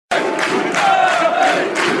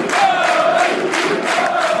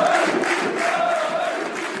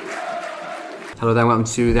Hello there, welcome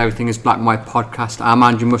to the Everything is Black and White podcast. I'm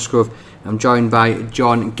Andrew Musgrove. I'm joined by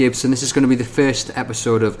John Gibson. This is going to be the first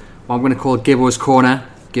episode of what I'm going to call Gibbo's Corner.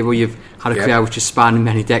 Gibbo, you've had a career which has spanned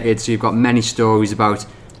many decades, so you've got many stories about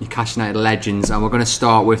Newcastle United legends, and we're going to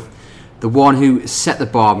start with the one who set the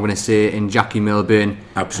bar, I'm going to say, in Jackie Milburn.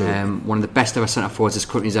 Absolutely. One of the best ever centre-forwards this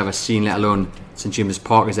country's ever seen, let alone St James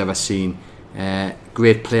Park has ever seen.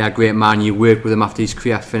 Great player, great man. You worked with him after his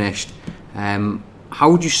career finished. How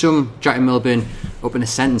would you sum Jackie Milburn up in a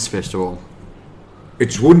sentence, first of all?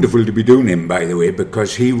 It's wonderful to be doing him, by the way,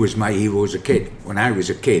 because he was my hero as a kid. When I was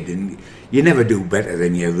a kid, and you never do better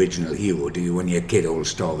than your original hero, do you? When you're a kid, all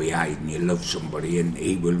starry-eyed, and you love somebody, and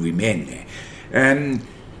he will remain there.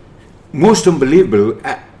 Most unbelievable,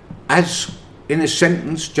 as in a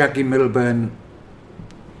sentence, Jackie Milburn,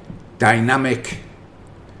 dynamic,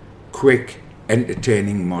 quick,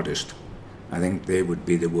 entertaining, modest. I think they would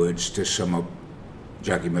be the words to sum up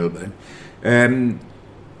Jackie Milburn.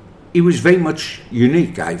 He was very much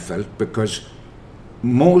unique, I felt, because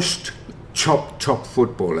most top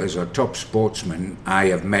footballers or top sportsmen I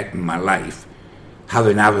have met in my life have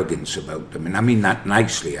an arrogance about them. And I mean that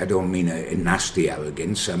nicely. I don't mean a nasty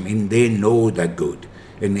arrogance. I mean they know they're good,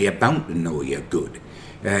 and they're bound to know you're good.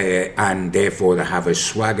 And therefore they have a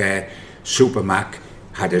swagger. Supermac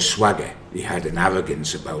had a swagger. He had an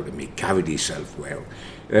arrogance about him. He carried himself well.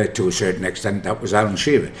 To a certain extent, that was Alan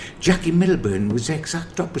Shearer. Jackie Milburn was the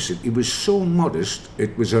exact opposite. He was so modest,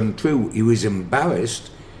 it was untrue. He was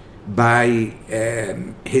embarrassed by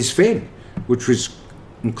his fame, which was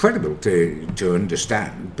incredible to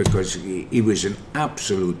understand, because he was an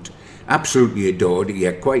absolutely adored.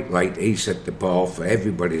 You're quite right, he set the bar for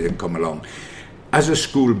everybody that come along. As a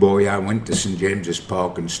schoolboy, I went to St James's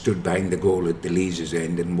Park and stood behind the goal at the Leazes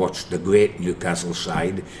end and watched the great Newcastle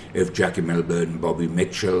side of Jackie Milburn, Bobby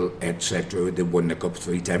Mitchell, etc. They won the cup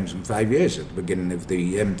 3 times in 5 years at the beginning of the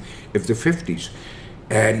 50s.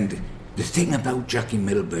 And the thing about Jackie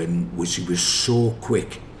Milburn was he was so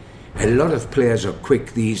quick. A lot of players are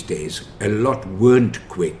quick these days. A lot weren't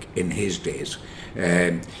quick in his days.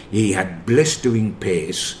 He had blistering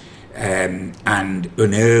pace and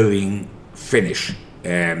unerring finish,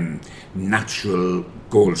 natural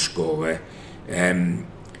goal scorer, and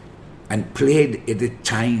played at a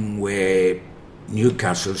time where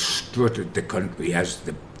Newcastle strutted the country as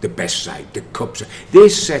the best side, the cups. They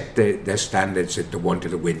set their standards that they wanted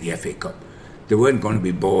to win the FA Cup. They weren't going to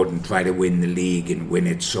be bored and try to win the league and win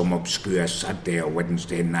it some obscure Saturday or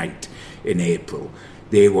Wednesday night in April.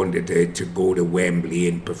 They wanted to go to Wembley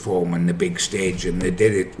and perform on the big stage, and they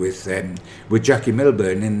did it with Jackie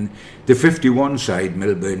Milburn. In the 51 side,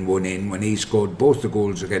 Milburn won in when he scored both the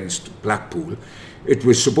goals against Blackpool. It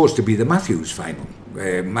was supposed to be the Matthews final.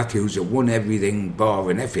 Matthews had won everything bar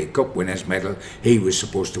an FA Cup winners' medal. He was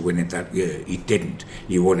supposed to win it that year. He didn't.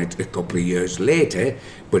 He won it a couple of years later,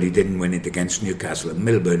 but he didn't win it against Newcastle. And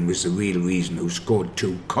Milburn was the real reason, who scored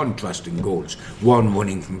 2 contrasting goals. One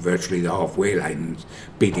running from virtually the halfway line,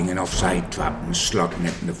 beating an offside trap and slotting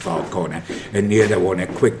it in the far corner. And the other one, a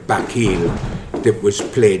quick back heel that was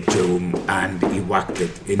played to him, and he whacked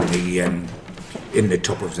it in the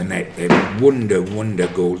top of the net. Wonder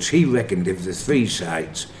goals. He reckoned of the 3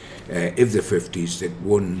 sides of the 50s that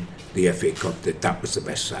won the FA Cup, that was the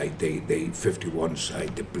best side, the 51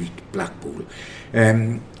 side, the Blackpool.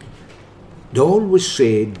 They always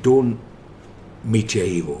say, don't meet your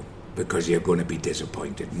hero, because you're going to be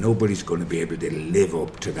disappointed. Nobody's going to be able to live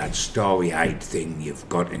up to that starry-eyed thing you've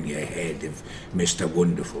got in your head of Mr.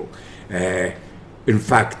 Wonderful. In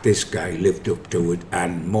fact, this guy lived up to it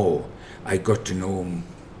and more. I got to know him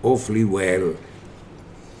awfully well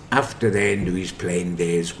after the end of his playing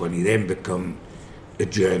days, when he then became a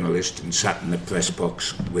journalist and sat in the press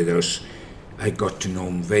box with us. I got to know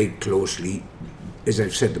him very closely. As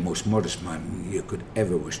I've said, the most modest man you could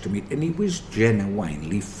ever wish to meet. And he was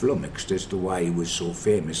genuinely flummoxed as to why he was so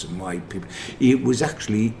famous and why people... He was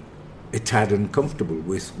actually a tad uncomfortable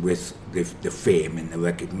with the fame and the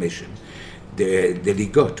recognition that he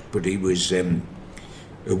got. But he was...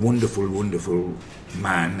 a wonderful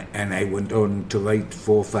man, and I went on to write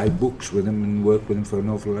 4 or 5 books with him and work with him for an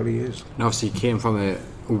awful lot of years. And obviously you came from a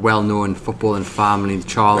well-known footballing family, the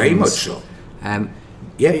Charltons. Very much so.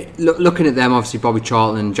 Looking at them, obviously Bobby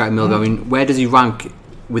Charlton and Jackie Milburn, I mean, where does he rank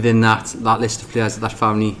within that list of players of that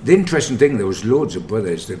family? The interesting thing, there was loads of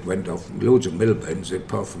brothers that went off, loads of Milburns,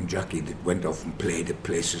 apart from Jackie, that went off and played at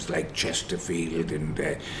places like Chesterfield and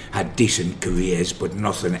had decent careers, but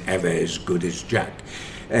nothing ever as good as Jack.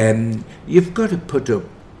 You've got to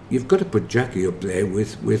put Jackie up there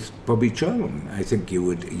with Bobby Charlton. I think you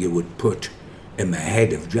would put him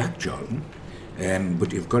ahead of Jack Charlton.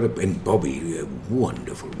 But you've got to, and Bobby, a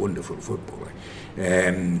wonderful, wonderful footballer.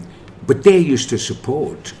 But they used to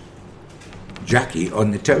support Jackie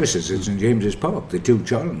on the terraces at St James's Park. The two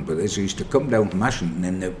Charlton brothers used to come down from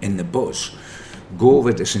Ashington in the bus, go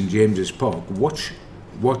over to St James's Park, watch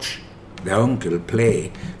their uncle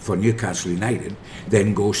play for Newcastle United,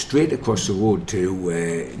 then go straight across the road to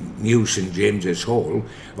New St James's Hall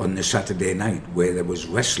on the Saturday night, where there was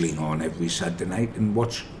wrestling on every Saturday night, and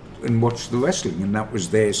watch the wrestling. And that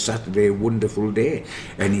was their Saturday wonderful day,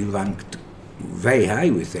 and he ranked very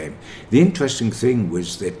high with them. The interesting thing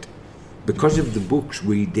was that because of the books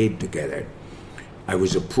we did together, I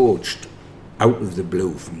was approached out of the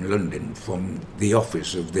blue from London, from the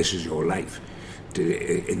office of This Is Your Life,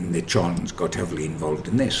 in the Charltons got heavily involved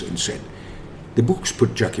in this, and said, the books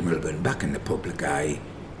put Jackie Milburn back in the public eye.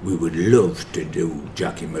 We would love to do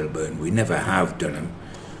Jackie Milburn. We never have done him.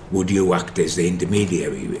 Would you act as the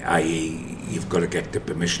intermediary, i.e. you've got to get the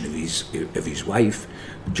permission of his wife.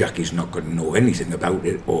 Jackie's not going to know anything about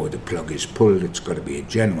it, or the plug is pulled. It's got to be a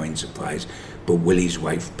genuine surprise. But will his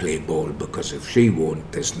wife play ball? Because if she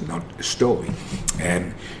won't, there's not a story.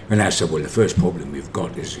 And I said, well, the first problem we've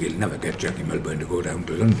got is you'll never get Jackie Milburn to go down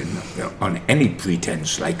to London on any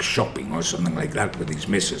pretense like shopping or something like that with his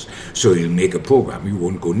missus. So he'll make a programme. He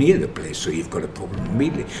won't go near the place, so you've got a problem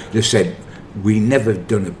immediately. They said, we never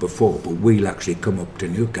done it before, but we'll actually come up to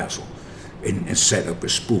Newcastle and set up a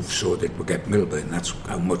spoof so that we'll get Milburn. That's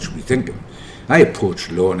how much we think of him. I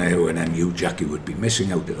approached Lorna when I knew Jackie would be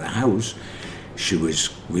missing out of the house. She was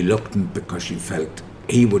reluctant because she felt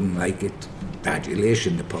he wouldn't like it, the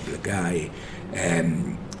adulation, the public eye.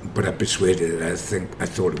 But I persuaded her. I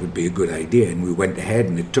thought it would be a good idea, and we went ahead,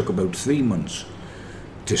 and it took about 3 months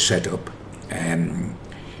to set up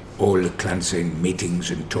all the Clancy meetings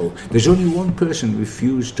and talk. There's only one person who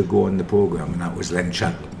refused to go on the programme, and that was Len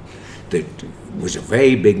Shackleton. That was a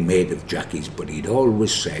very big mate of Jackie's, but he'd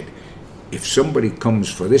always said, if somebody comes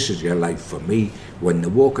for This Is Your Life for me, when they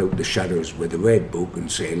walk out the shadows with a red book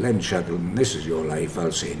and say, Len Shackleton, this is your life,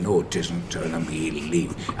 I'll say, no, it isn't, and he'll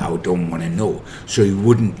leave. I don't want to know. So he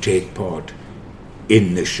wouldn't take part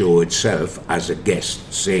in the show itself as a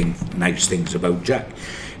guest, saying nice things about Jack.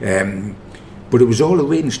 But it was all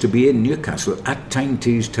arranged to be in Newcastle at Tyne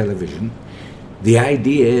Tees Television. The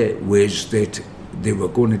idea was that they were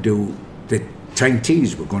going to do, the Tyne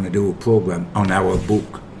Tees were going to do a programme on our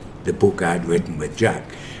book, the book I'd written with Jack.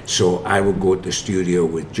 So I would go to the studio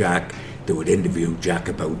with Jack, they would interview Jack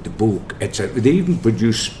about the book, etc. They even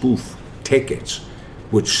produced spoof tickets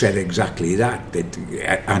which said exactly that,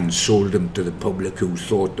 and sold them to the public who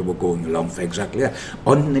thought they were going along for exactly that.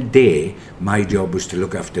 On the day, my job was to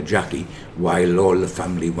look after Jackie while all the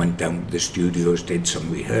family went down to the studios, did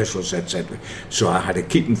some rehearsals, etc. So I had to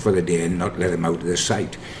keep him for the day and not let him out of the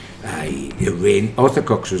sight. Arthur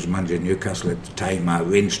Cox was manager of Newcastle at the time. I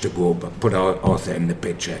arranged to go up, put Arthur in the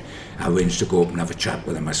picture. I arranged to go up and have a chat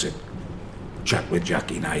with him. I said, chat with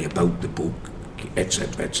Jackie and I about the book,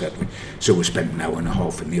 etc., etc. So we spent an hour and a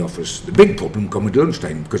half in the office. The big problem came at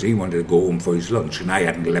lunchtime because he wanted to go home for his lunch and I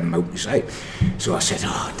hadn't let him out my sight. So I said,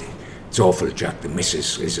 it's awful, Jack, the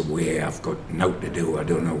missus is away, I've got nothing to do, I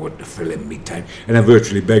don't know what to fill in me time. And I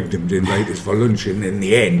virtually begged him to invite us for lunch, and in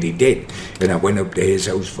the end he did. And I went up to his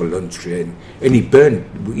house for lunch, and he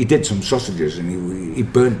did some sausages, and he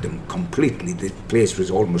burnt them completely. The place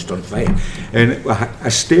was almost on fire. And I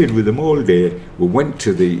stayed with him all day. We went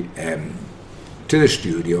to the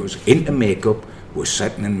studios, into makeup, we're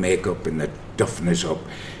setting in makeup and they're duffing us up.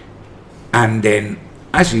 And then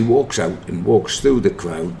as he walks out and walks through the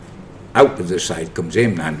crowd, out of the side comes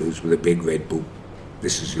Eamon Andrews with a big red book,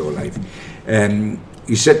 This Is Your Life.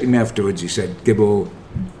 He said to me afterwards, he said, Gibbo,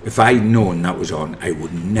 if I'd known that was on, I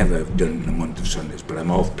would never have done it in a month of Sundays, but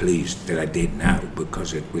I'm off pleased that I did now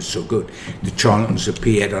because it was so good. The Charltons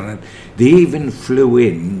appeared on it. They even flew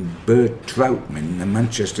in Bert Troutman, the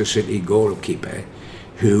Manchester City goalkeeper,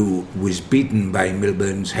 who was beaten by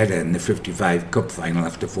Milburn's header in the 55 Cup final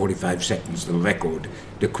after 45 seconds, the record,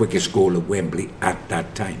 the quickest goal at Wembley at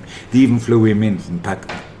that time. They even flew him in from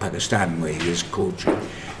Pakistan, where he was coaching,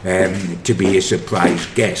 to be a surprise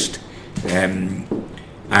guest. And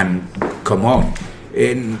come on,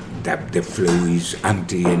 they flew his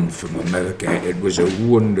auntie in from America. It was a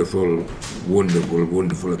wonderful, wonderful,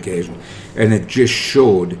 wonderful occasion. And it just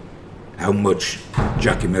showed how much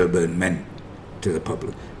Jackie Milburn meant to the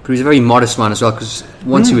public. But he was a very modest man as well, because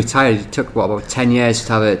once he retired, it took about 10 years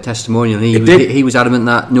to have a testimonial, and he was adamant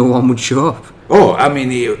that no one would show up. Oh, I mean,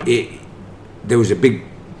 there was a big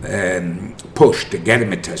push to get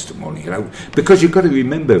him a testimonial, because you've got to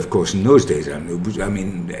remember, of course, in those days,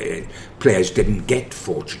 players didn't get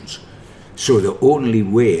fortunes. So the only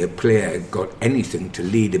way a player got anything to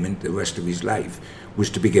lead him into the rest of his life was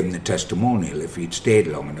to be given the testimonial. If he'd stayed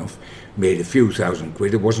long enough, made a few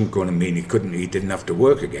 £1,000, it wasn't going to mean he didn't have to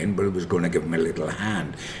work again, but it was going to give him a little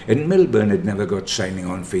hand. And Milburn had never got signing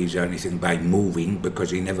on fees or anything by moving, because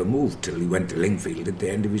he never moved till he went to Lingfield at the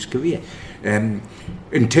end of his career. In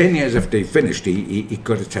 10 years after he finished, he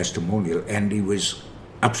got a testimonial, and he was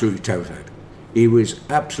absolutely terrified. He was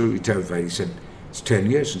absolutely terrified. He said, "It's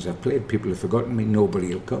 10 years since I've played. People have forgotten me.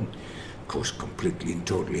 Nobody will come." Of course, completely and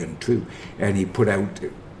totally untrue. And he put out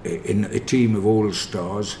in a team of old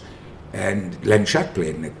stars, and Len Shack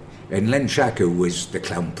played in it. And Len Shack, who was the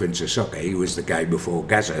clown prince of soccer, he was the guy before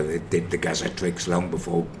Gaza that did the Gaza tricks long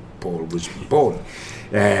before Paul was born.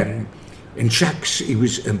 And Shack's, he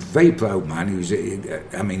was a very proud man. He was,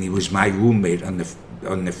 he was my roommate on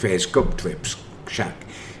the Fairs Cup trips, Shack,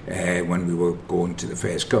 when we were going to the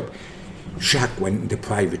Fairs Cup. Shack went into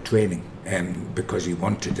private training because he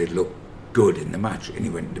wanted to look good in the match, and he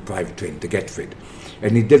went into private training to get fit.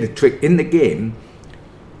 And he did a trick in the game.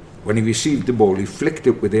 When he received the ball, he flicked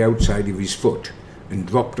it with the outside of his foot and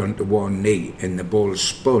dropped onto one knee, and the ball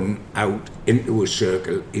spun out into a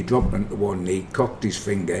circle. He dropped onto one knee, cocked his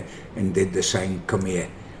finger, and did the sign, "Come here,"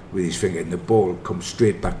 with his finger, and the ball comes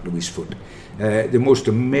straight back to his foot. The most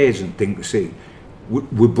amazing thing to see.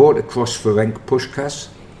 We brought across Ferenc Puskás,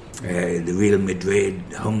 the Real Madrid,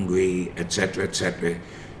 Hungary, etc.,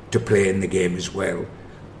 to play in the game as well.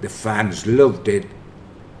 The fans loved it.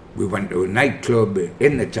 We went to a nightclub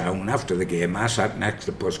in the town after the game. I sat next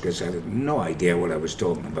to Puskás. I had no idea what I was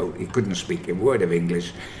talking about. He couldn't speak a word of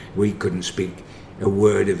English. We couldn't speak a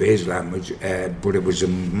word of his language, but it was a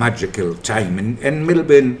magical time. And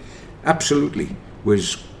Milburn absolutely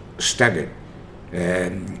was staggered.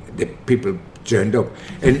 The people turned up.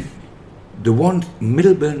 And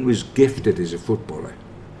Milburn was gifted as a footballer.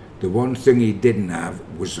 The one thing he didn't have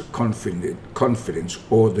was the confidence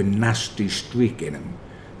or the nasty streak in him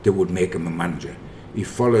that would make him a manager. He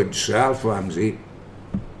followed Sir Alf Ramsey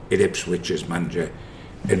at Ipswich as manager,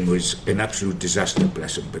 and was an absolute disaster,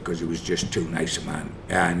 bless him, because he was just too nice a man,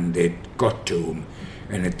 and it got to him.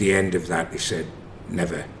 And at the end of that, he said,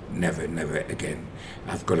 never again.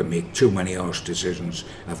 I've got to make too many harsh decisions.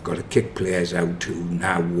 I've got to kick players out who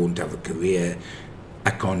now won't have a career. I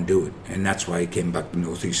can't do it. And that's why I came back to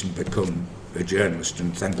North East and become a journalist,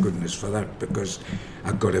 and thank goodness for that, because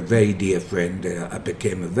I got a very dear friend. I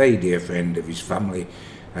became a very dear friend of his family,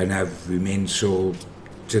 and I've remained so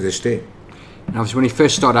to this day. And obviously when he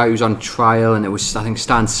first started out, he was on trial, and it was, I think,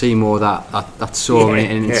 Stan Seymour that saw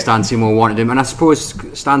him, and Stan Seymour wanted him. And I suppose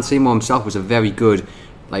Stan Seymour himself was a very good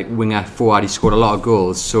winger forward. He scored a lot of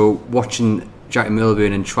goals. So watching Jackie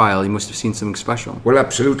Milburn in trial, he must have seen something special. Well,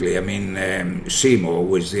 absolutely. I mean, Seymour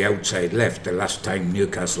was the outside left the last time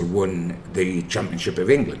Newcastle won the Championship of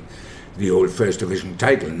England, the old First Division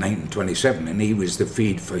title in 1927, and he was the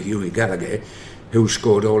feed for Hughie Gallagher, who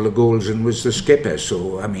scored all the goals and was the skipper.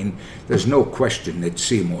 So, I mean, there's no question that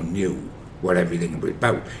Seymour knew what everything was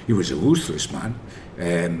about. He was a ruthless man,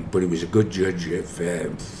 but he was a good judge of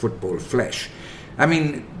football flesh. I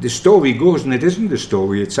mean, the story goes, and it isn't a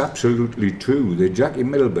story, it's absolutely true, that Jackie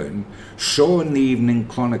Milburn saw in the Evening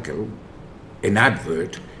Chronicle an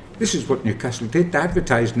advert. This is what Newcastle did. They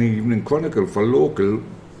advertised in the Evening Chronicle for local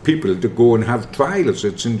people to go and have trials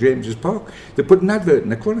at St James's Park. They put an advert in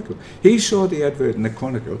the Chronicle. He saw the advert in the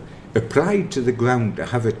Chronicle, applied to the ground to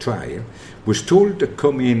have a trial, was told to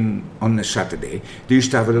come in on the Saturday. They used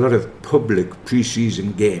to have a lot of public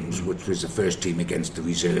pre-season games, which was the first team against the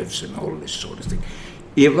reserves and all this sort of thing.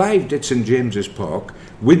 He arrived at St James's Park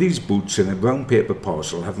with his boots and a brown paper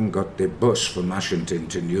parcel, having got the bus from Ashington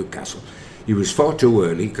to Newcastle. He was far too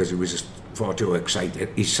early because he was far too excited.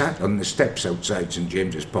 He sat on the steps outside St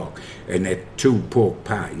James's Park and ate 2 pork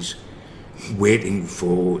pies, waiting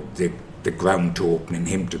for the ground to open and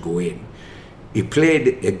him to go in. He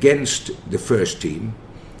played against the first team.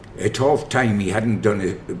 At half time he hadn't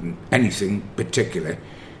done anything particular,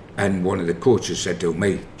 and one of the coaches said to him,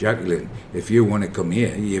 "Hey, Jacqueline, if you want to come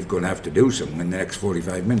here, you're going to have to do something in the next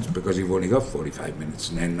 45 minutes because you've only got 45 minutes,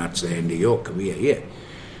 and then that's the end of your career here."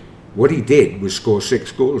 What he did was score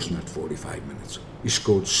 6 goals in that 45 minutes. He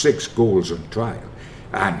scored 6 goals on trial,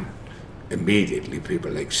 and immediately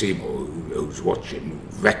people like Seymour, who was watching,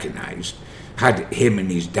 recognised, had him and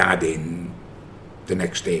his dad in the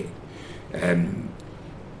next day,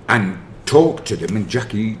 and talked to them. And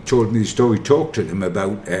Jackie told me the story, talked to them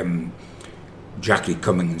about Jackie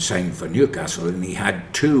coming and signing for Newcastle, and he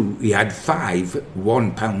had 5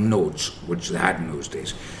 £1 notes, which they had in those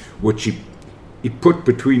days, which he put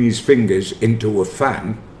between his fingers into a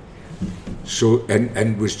fan, So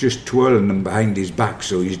and was just twirling them behind his back,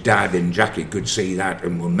 so his dad and Jackie could see that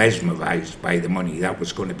and were mesmerised by the money. That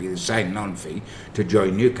was going to be the signing-on fee to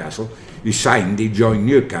join Newcastle. He signed, he joined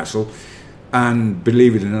Newcastle, and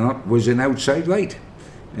believe it or not, was an outside right.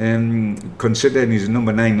 Considering he's a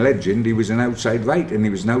number 9 legend, he was an outside right, and he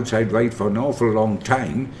was an outside right for an awful long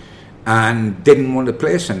time, and didn't want to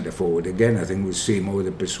play centre forward. Again, I think it was Seymour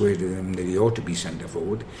that persuaded him that he ought to be centre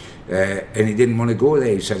forward, and he didn't want to go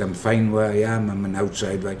there. He said, I'm fine where I am, I'm an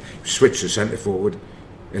outside right. Switched to centre forward,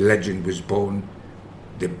 a legend was born,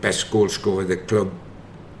 the best goal scorer the club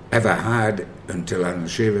ever had until Alan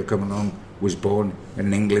Shearer came along was born,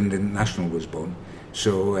 and England International was born.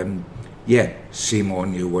 So Seymour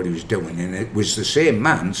knew what he was doing, and it was the same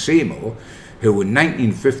man, Seymour, who in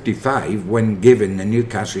 1955, when given the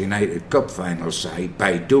Newcastle United Cup final side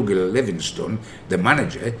by Dougal Livingstone, the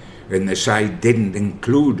manager, and the side didn't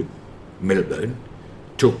include Milburn,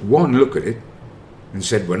 took one look at it and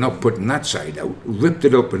said, we're not putting that side out, ripped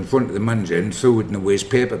it up in front of the manager and threw it in the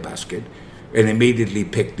waste paper basket, and immediately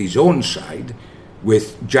picked his own side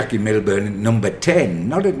with Jackie Milburn at number 10,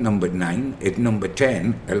 not at number 9, at number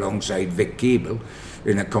 10, alongside Vic Keeble,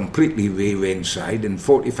 in a completely rearranged side. In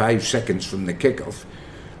 45 seconds from the kickoff,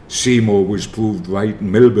 Seymour was proved right,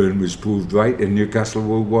 Milburn was proved right, and Newcastle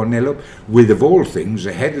were 1-0 up, with, of all things,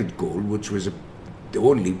 a headed goal, which was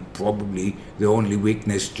probably the only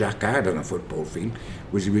weakness Jack had on a football field,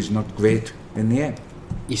 was he was not great in the air.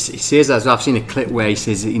 He says that as well. I've seen a clip where he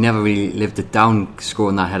says he never really lived it down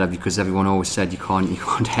scoring that header because everyone always said you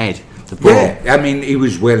can't head the ball. Yeah, I mean, he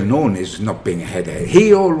was well known as not being a header.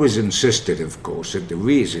 He always insisted, of course, that the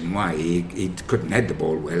reason why he couldn't head the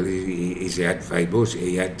ball well is he had fibrosis.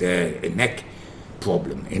 He had a neck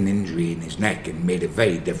problem, an injury in his neck, and made it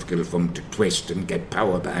very difficult for him to twist and get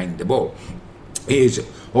power behind the ball. He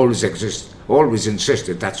always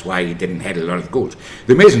insisted that's why he didn't head a lot of goals.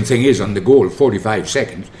 The amazing thing is, on the goal, 45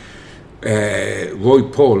 seconds, Roy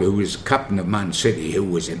Paul, who was captain of Man City, who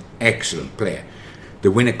was an excellent player, the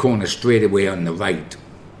winner corner straight away on the right,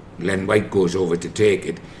 Len White goes over to take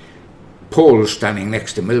it, Paul's standing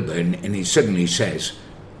next to Milburn, and he suddenly says,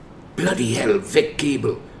 bloody hell, Vic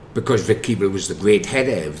Keeble, because Vic Keeble was the great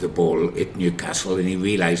header of the ball at Newcastle, and he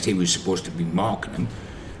realised he was supposed to be marking him.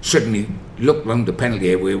 Suddenly looked round the penalty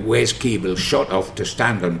area where Keeble shot off to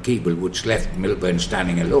stand on Keeble, which left Milburn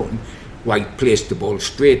standing alone. White placed the ball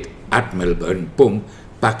straight at Milburn, boom,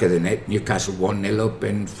 back of the net. Newcastle 1-0 up,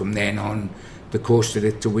 and from then on they coasted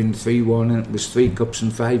it to win 3-1, and it was 3 cups in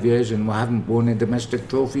 5 years, and we haven't won a domestic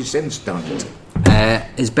trophy since, Donald.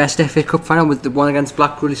 His best FA Cup final with the one against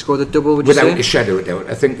Blackpool, he scored a double, would you say? Without a shadow of doubt.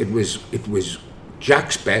 I think it was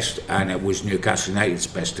Jack's best, and it was Newcastle United's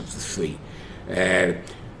best of the 3.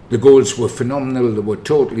 The goals were phenomenal. There were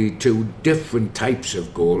totally 2 different types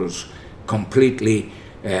of goals, completely.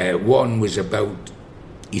 One was about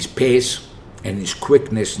his pace and his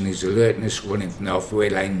quickness and his alertness running from the halfway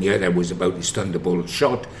line. The other was about his thunderbolt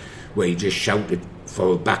shot, where he just shouted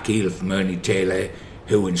for a back heel from Ernie Taylor,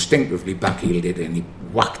 who instinctively back-heeled it, and he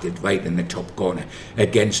whacked it right in the top corner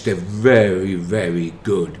against a very, very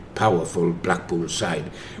good, powerful Blackpool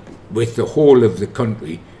side, with the whole of the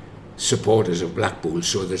country supporters of Blackpool,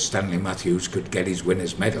 so that Stanley Matthews could get his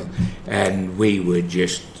winner's medal, and we were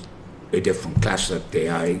just a different class that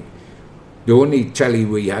day. The only telly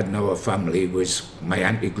we had in our family was my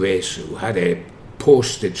Auntie Grace, who had a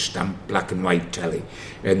postage stamp black and white telly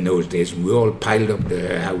in those days, and we all piled up to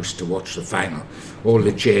her house to watch the final. All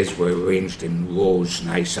the chairs were arranged in rows, and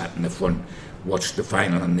I sat in the front, watched the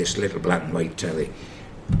final on this little black and white telly.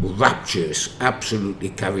 Rapturous, absolutely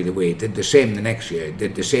carried away. Did the same the next year,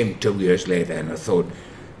 did the same 2 years later, and I thought,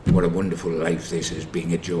 what a wonderful life this is,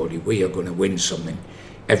 being a Geordie. We are going to win something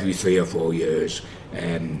every 3 or 4 years.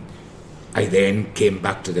 I then came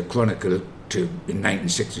back to the Chronicle in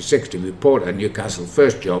 1966 to report on Newcastle.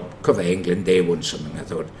 First job, cover England, they won something. I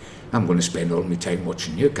thought, I'm going to spend all my time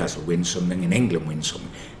watching Newcastle win something and England win something.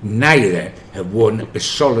 Neither have won a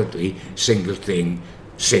solitary single thing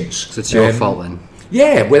since. So it's your fault then?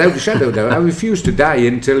 Yeah, without a shadow of doubt. I refuse to die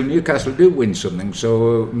until Newcastle do win something,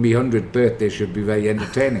 so my 100th birthday should be very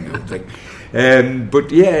entertaining, I would think.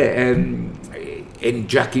 In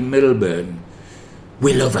Jackie Milburn,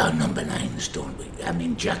 we love our number 9s, don't we? I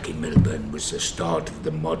mean, Jackie Milburn was the start of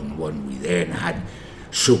the modern one. We then had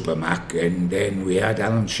Super Mac, and then we had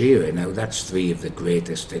Alan Shearer. Now, that's 3 of the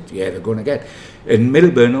greatest that you're ever going to get. And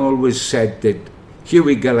Milburn always said that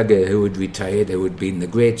Hughie Gallagher, who had retired, who had been the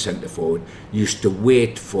great centre forward, used to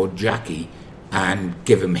wait for Jackie and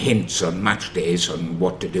give him hints on match days on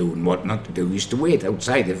what to do and what not to do. He used to wait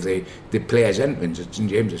outside of the players' entrance at St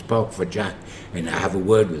James's Park for Jack and have a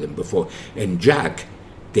word with him before. And Jack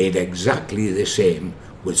did exactly the same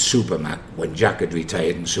with Supermac when Jack had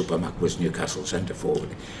retired and Supermac was Newcastle centre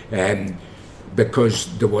forward.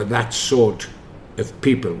 Because they were that sort of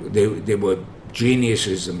people. They were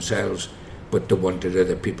geniuses themselves, but they wanted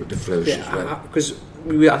other people to flourish as well. Because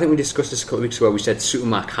I think we discussed this a couple of weeks ago. We said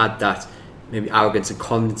Supermac had that maybe arrogance and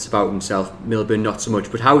confidence about himself. Milburn not so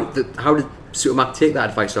much. But how did Supermac take that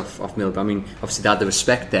advice off Milburn? I mean, obviously they had the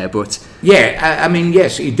respect there, but yeah, I mean,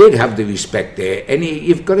 yes, he did have the respect there, and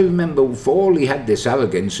you've got to remember, for all he had this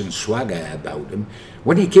arrogance and swagger about him,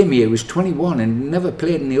 when he came here he was 21 and never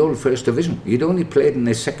played in the old First Division. He'd only played in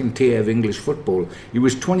the second tier of English football. He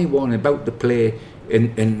was 21, about to play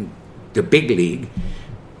in the big league,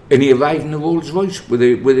 and he arrived in a Rolls Royce with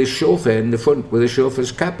his chauffeur in the front, with a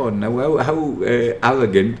chauffeur's cap on. Now, how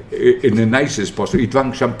arrogant, in the nicest possible. He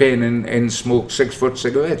drank champagne and smoked 6-foot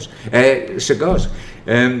cigars.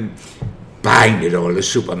 Behind it all, the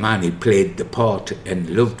Superman, he played the part and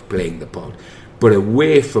loved playing the part. But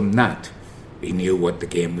away from that, he knew what the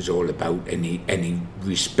game was all about, and he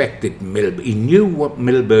respected Milburn. He knew what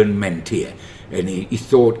Milburn meant here, and he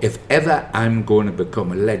thought, if ever I'm going to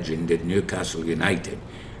become a legend at Newcastle United,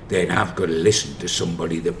 then I've got to listen to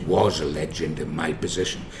somebody that was a legend in my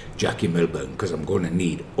position, Jackie Milburn, because I'm going to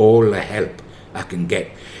need all the help I can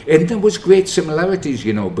get. And there was great similarities,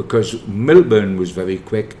 because Milburn was very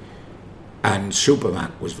quick and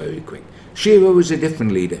Supermac was very quick. Shearer was a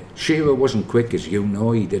different leader. Shearer wasn't quick, as you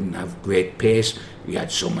know. He didn't have great pace. He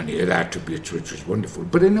had so many other attributes, which was wonderful.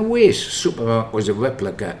 But in a way, Supermac was a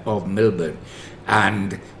replica of Milburn,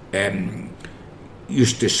 and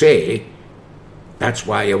used to say, that's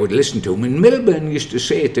why I would listen to him. And Milburn used to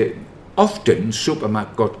say that often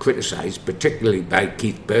Supermac got criticised, particularly by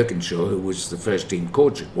Keith Birkinshaw, who was the first team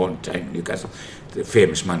coach at one time in Newcastle, the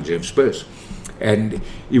famous manager of Spurs. And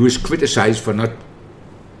he was criticised for not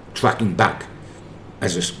tracking back,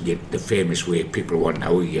 as the famous way people want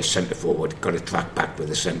now, your centre forward got to track back with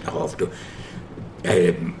the centre half.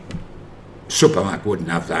 Supermac wouldn't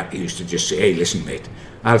have that. He used to just say, hey, listen, mate,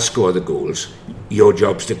 I'll score the goals. Your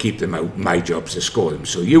job's to keep them out. My job's to score them.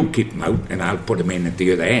 So you keep them out and I'll put them in at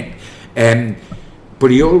the other end.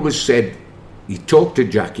 But he always said, he talked to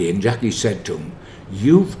Jackie, and Jackie said to him,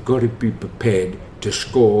 you've got to be prepared to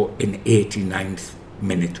score an 89th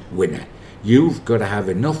minute winner. You've got to have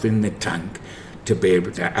enough in the tank to be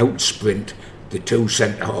able to outsprint the two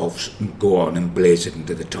centre halves and go on and blaze it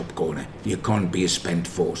into the top corner. You can't be a spent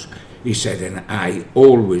force. He said, and I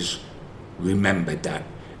always remembered that,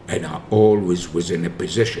 and I always was in a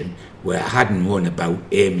position where I hadn't run about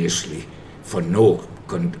aimlessly for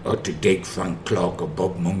or to dig Frank Clark or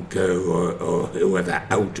Bob Munker or whoever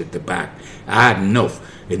out at the back. I had enough,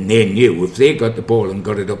 and they knew if they got the ball and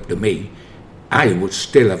got it up to me, I would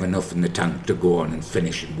still have enough in the tank to go on and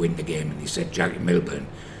finish and win the game. And he said, Jackie Milburn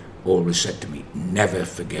always said to me, never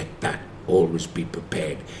forget that. Always be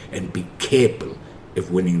prepared and be capable of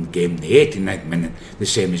winning the game in the 89th minute, the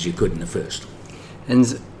same as you could in the first.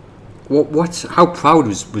 And how proud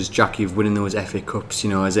was Jackie of winning those FA Cups?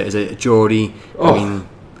 As a Geordie.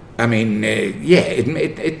 It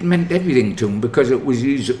meant everything to him, because it was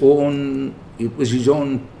his own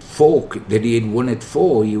folk that he had won it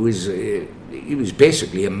for. He was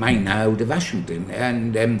basically a miner out of Ashington,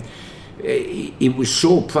 and he was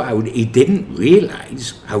so proud. He didn't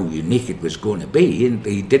realise how unique it was going to be, and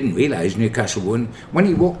he didn't realise Newcastle won. When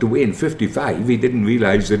he walked away in 55, he didn't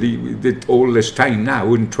realise that all this time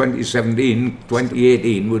now, in 2017,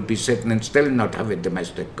 2018, would be sitting and still not have a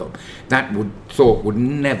domestic cup. That thought would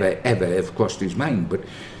never, ever have crossed his mind. But,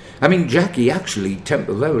 Jackie actually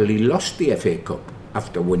temporarily lost the FA Cup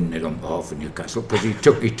after winning it on behalf of Newcastle, because he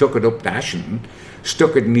took it up to Ashington,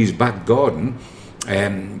 stuck it in his back garden,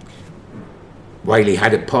 while he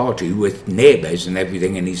had a party with neighbours and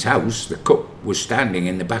everything in his house. The cup was standing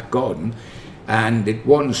in the back garden, and at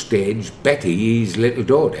one stage Betty, his little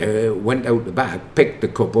daughter, went out the back, picked the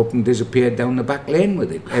cup up and disappeared down the back lane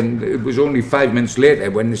with it. And it was only 5 minutes later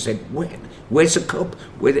when they said, where's the cup?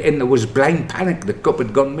 And there was blind panic. The cup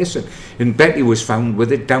had gone missing, and Betty was found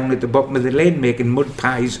with it down at the bottom of the lane, making mud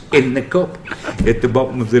pies in the cup at the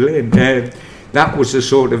bottom of the lane. That was the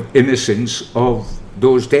sort of innocence of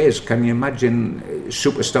those days. Can you imagine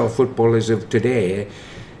superstar footballers of today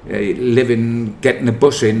getting a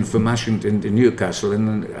bus in from Ashington to Newcastle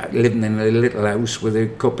and living in a little house with a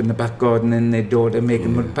cup in the back garden and their daughter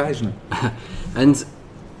making mud pies now? And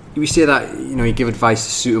we say that, you give advice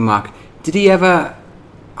to Supermac. Did he ever,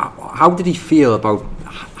 how did he feel about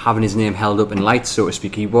having his name held up in lights, so to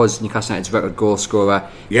speak. He was Newcastle United's record goal scorer.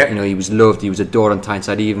 Yeah. You know, he was loved, he was adored on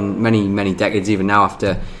Tyneside, even many decades, even now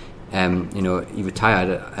after you know, he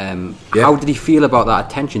retired. How did he feel about that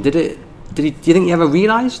attention? Do you think he ever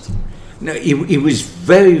realised? No, he was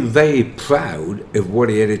very, very proud of what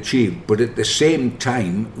he had achieved, but at the same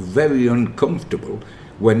time very uncomfortable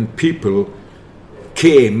when people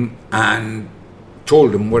came and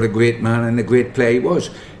told him what a great man and a great player he was.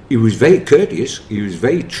 He was very courteous, he was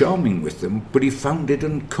very charming with them, but he found it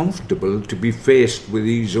uncomfortable to be faced with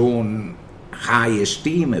his own high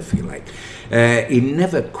esteem, if you like. He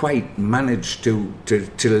never quite managed to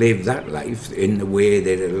live that life in the way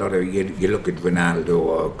that a lot of you look at Ronaldo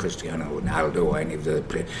or Cristiano Ronaldo or any of the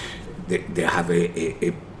players. They have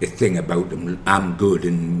a thing about them. I'm good,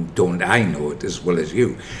 and don't I know it as well as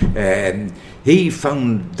you? He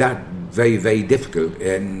found that very, very difficult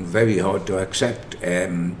and very hard to accept.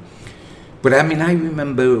 But I mean, I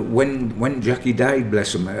remember when Jackie died,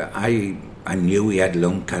 bless him, I knew he had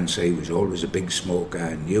lung cancer. He was always a big smoker.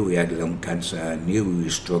 I knew he had lung cancer. I knew he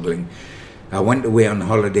was struggling. I went away on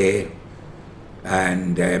holiday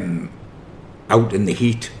and out in the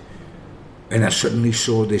heat, and I suddenly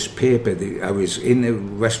saw this paper. I was in a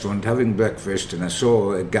restaurant having breakfast, and I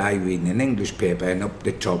saw a guy reading an English paper, and up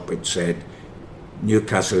the top it said,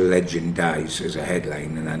 "Newcastle legend dies," as a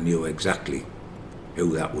headline, and I knew exactly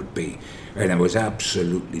who that would be. And I was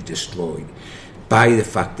absolutely destroyed by the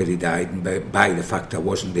fact that he died, and by the fact I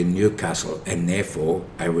wasn't in Newcastle, and therefore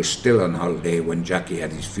I was still on holiday when Jackie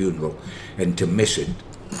had his funeral, and to miss it,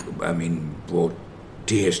 I mean, brought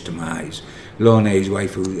tears to my eyes. Lorna, his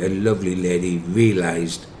wife, who was a lovely lady,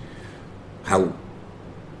 realised how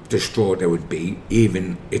distraught I would be,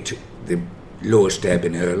 even at the lowest ebb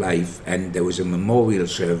in her life, and there was a memorial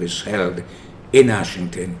service held in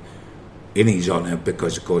Ashington in his honour,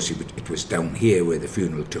 because of course it was down here where the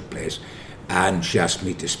funeral took place. And she asked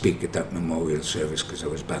me to speak at that memorial service because I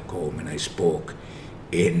was back home, and I spoke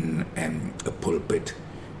in a pulpit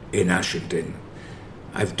in Ashington.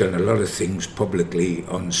 I've done a lot of things publicly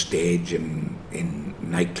on stage and in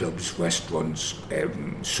nightclubs, restaurants,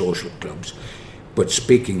 social clubs, but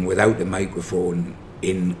speaking without a microphone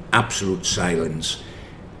in absolute silence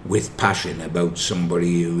with passion about somebody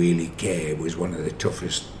you really care was one of the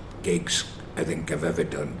toughest gigs I think I've ever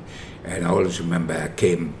done. And I always remember I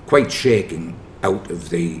came quite shaking out of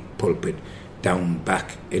the pulpit down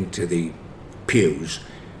back into the pews,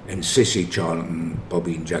 and Sissy Charlton,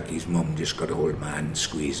 Bobby and Jackie's mum, just got a hold of my hand,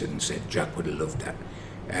 squeezed it and said, "Jack would have loved that."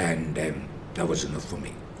 And that was enough for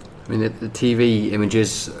me. I mean, the TV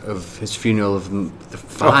images of his funeral, of the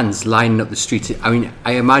fans lining up the streets. I mean,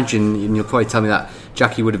 I imagine, and you'll probably tell me that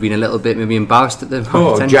Jackie would have been a little bit maybe embarrassed at the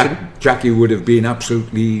attention. Jackie would have been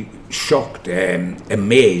absolutely shocked,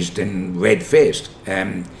 amazed and red-faced,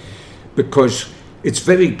 because it's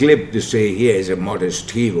very glib to say he is a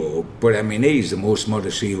modest hero, but I mean, he's the most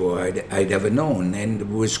modest hero I'd ever known, and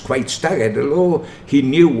was quite staggered. Although he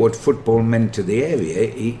knew what football meant to the area,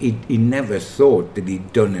 he never thought that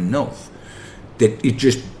he'd done enough, that he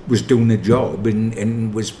just was doing a job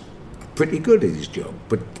and was pretty good at his job,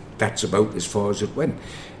 but that's about as far as it went.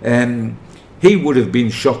 He would have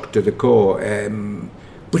been shocked to the core,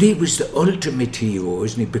 but he was the ultimate hero,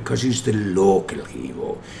 isn't he? Because he's the local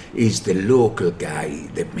hero. He's the local guy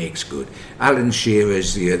that makes good. Alan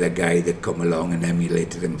Shearer's the other guy that come along and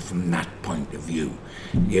emulated him from that point of view.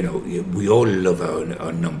 You know, we all love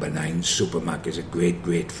our number 9. Supermac is a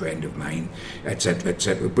great friend of mine, etc.,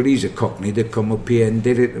 etc. But he's a cockney that come up here and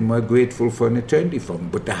did it, and we're grateful for an eternity for him.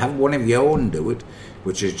 But to have one of your own do it,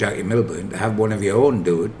 which is Jackie Milburn, to have one of your own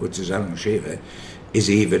do it, which is Alan Shearer, is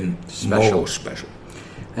even more special.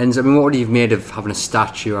 And I mean, what would you have made of having a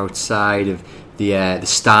statue outside, of the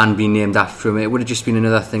stand being named after him? It would have just been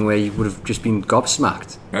another thing where you would have just been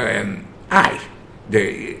gobsmacked.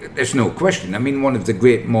 There's no question. I mean, one of the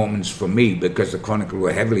great moments for me, because the Chronicle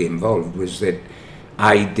were heavily involved, was that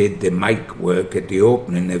I did the mic work at the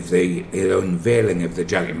opening of the unveiling of the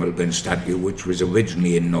Jackie Milburn statue, which was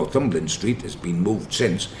originally in Northumberland Street, has been moved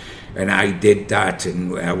since, and I did that,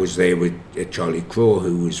 and I was there with Charlie Crowe,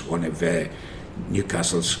 who was one of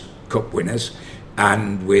Newcastle's Cup winners,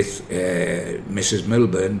 and with Mrs.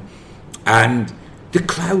 Milburn, and the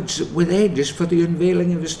crowds that were there just for the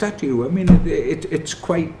unveiling of the statue. I mean, it's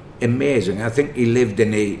quite amazing. I think he lived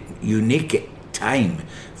in a unique time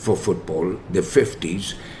for football, the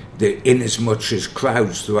 50s, in as much as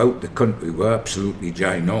crowds throughout the country were absolutely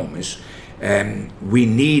ginormous. We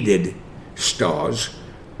needed stars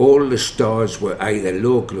all the stars were either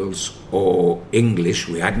locals or English.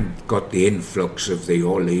 We hadn't got the influx of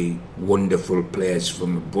all the wonderful players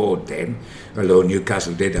from abroad then, although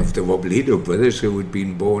Newcastle did have the Robledo brothers, who had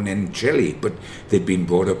been born in Chile, but they'd been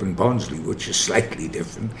brought up in Barnsley, which is slightly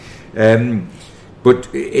different. But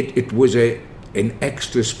it was an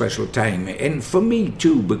extra special time, and for me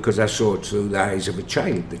too, because I saw it through the eyes of a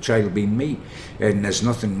child, the child being me. And there's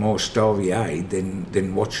nothing more starry-eyed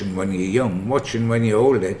than watching when you're young. Watching when you're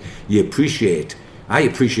older, you appreciate. I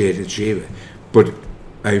appreciated Shearer, but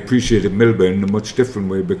I appreciated Milburn in a much different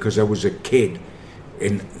way, because I was a kid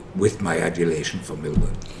with my adulation for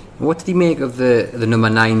Milburn. What did he make of the number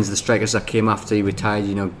 9s, the strikers that came after he retired?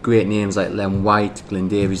 Great names like Len White, Glyn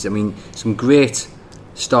Davies. I mean, some great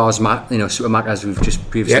stars, Super Mac, as we've just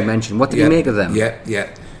previously mentioned. What did he make of them?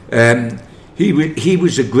 He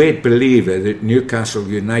was a great believer that Newcastle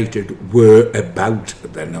United were about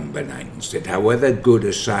the number 9s, that however good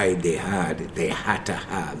a side they had to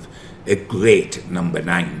have a great number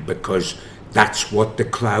 9, because that's what the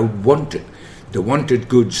crowd wanted. They wanted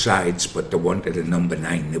good sides, but they wanted a number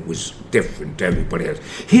 9 that was different to everybody else.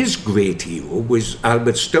 His great hero was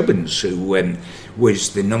Albert Stubbins, who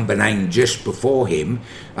was the number 9 just before him.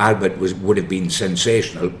 Albert would have been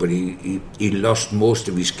sensational, but he lost most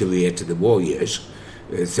of his career to the Warriors.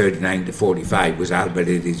 39 to 45 was Albert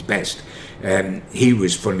at his best. He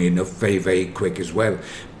was, funny enough, very, very quick as well.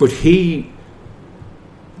 But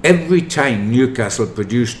every time Newcastle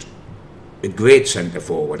produced a great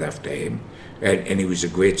centre-forward after him, and he was a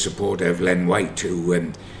great supporter of Len White, who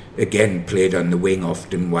again played on the wing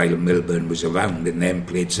often while Milburn was around, and then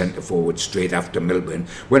played centre-forward straight after Milburn.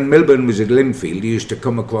 When Milburn was at Linfield, he used to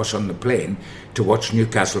come across on the plane to watch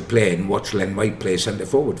Newcastle play and watch Len White play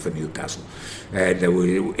centre-forward for Newcastle. There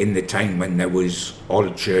were, in the time when there was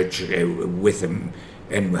Aldchurch with him,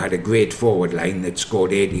 and we had a great forward line that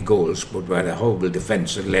scored 80 goals, but we had a horrible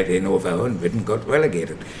defence that let in over 100 and got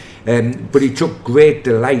relegated. But he took great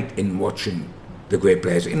delight in watching the great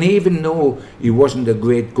players. And even though he wasn't a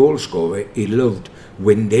great goal scorer, he loved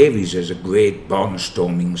Wyn Davies as a great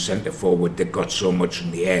barnstorming centre-forward that got so much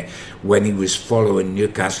in the air when he was following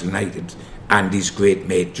Newcastle United and his great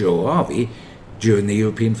mate Joe Harvey during the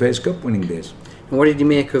European Fairs Cup winning days. And what did you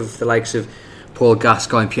make of the likes of Paul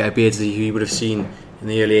Gascoigne and Peter Beardsley, who you would have seen in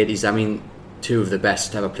the early 80s? I mean, two of the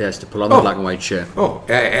best ever players to pull on the black and white shirt.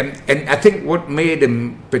 And I think what made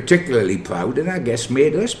him particularly proud, and I guess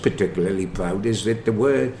made us particularly proud, is that they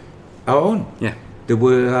were our own. Yeah, they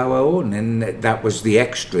were our own, and that was the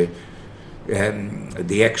extra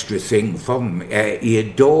thing from him. He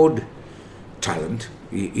adored talent,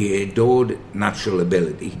 he adored natural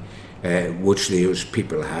ability, which those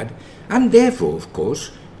people had, and therefore, of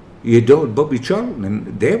course, he adored Bobby Charlton,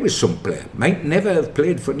 and there was some player. Might never have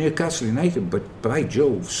played for Newcastle United, but by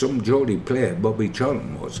Jove, some Geordie player Bobby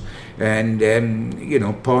Charlton was, and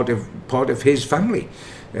part of his family.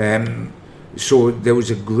 So there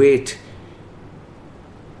was a great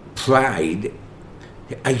pride.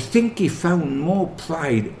 I think he found more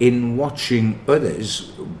pride in watching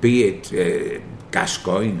others, be it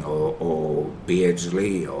Gascoigne or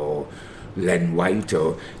Beardsley or Len White,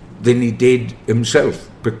 than he did himself,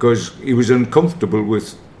 because he was uncomfortable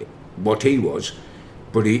with what he was,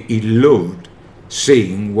 but he loved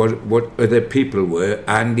seeing what other people were,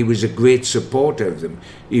 and he was a great supporter of them.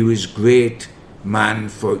 He was great man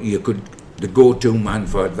the go-to man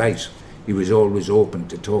for advice. He was always open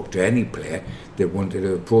to talk to any player that wanted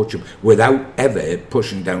to approach him without ever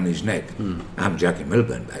pushing down his neck. I'm Jackie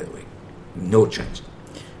Milburn, by the way. No chance.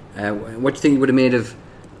 What do you think you would have made of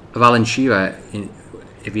Alan Shearer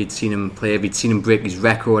if you'd seen him play, if you'd seen him break his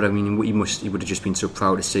record? I mean, he would have just been so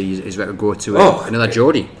proud to see his record go to another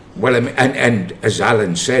Geordie. Well, I mean, and as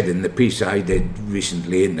Alan said in the piece I did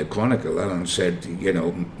recently in the Chronicle, Alan said,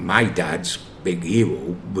 my dad's big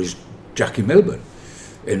hero was Jackie Milburn.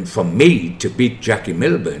 And for me to beat Jackie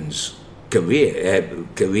Milburn's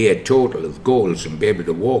career total of goals and be able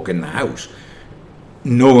to walk in the house,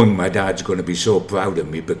 knowing my dad's going to be so proud of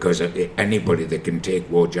me, because anybody that can take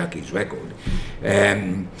wore Jackie's record.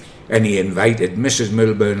 And he invited Mrs.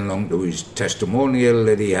 Milburn along to his testimonial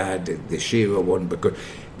that he had, the Shearer one, because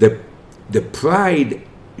the pride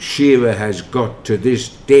Shearer has got to this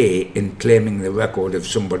day in claiming the record of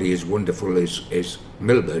somebody as wonderful as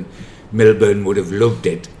Milburn. Milburn would have loved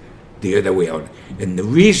it the other way on. And the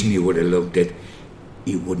reason he would have loved it,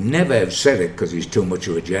 he would never have said it because he's too much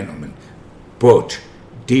of a gentleman, but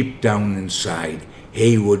deep down inside,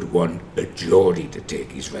 he would want a Geordie to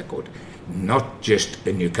take his record. Not just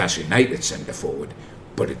a Newcastle United centre-forward,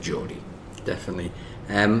 but a Geordie. Definitely.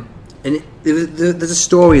 And there's a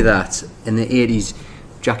story that in the 80s,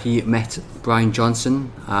 Jackie met Brian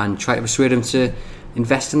Johnson and tried to persuade him to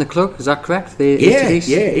invest in the club. Is that correct? The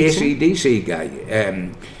AC/DC guy.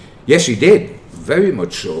 Yes, he did. Very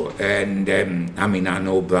much so. And I mean, I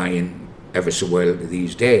know Brian ever so well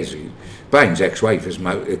these days. Brian's ex-wife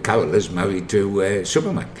Carol is married to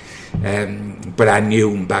Superman. But I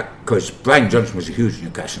knew him back because Brian Johnson was a huge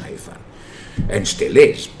Newcastle United fan, and still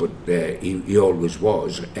is, but he always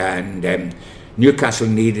was. And Newcastle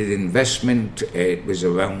needed investment. It was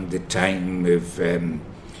around the time of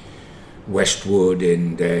Westwood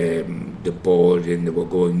and the board, and they were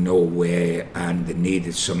going nowhere, and they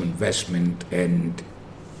needed some investment. And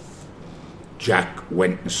Jack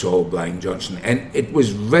went and saw Brian Johnson, and it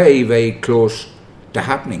was very, very close to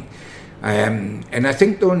happening. And I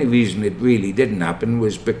think the only reason it really didn't happen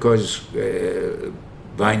was because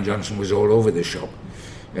Brian Johnson was all over the shop.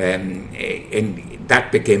 And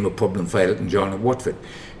that became a problem for Elton John at Watford.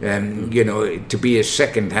 You know, to be a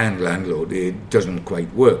second-hand landlord, it doesn't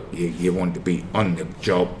quite work. You want to be on the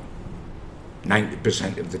job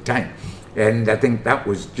 90% of the time. And I think that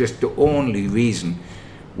was just the only reason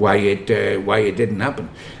why it didn't happen.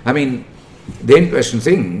 I mean, the interesting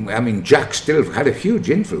thing, I mean, Jack still had a huge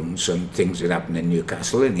influence on things that happened in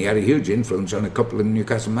Newcastle, and he had a huge influence on a couple of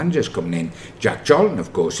Newcastle managers coming in. Jack Charlton,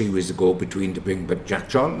 of course, he was the go-between to bring back Jack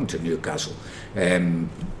Charlton to Newcastle,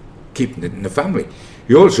 keeping it in the family.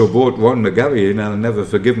 He also brought Ron McGarry in, and I'll never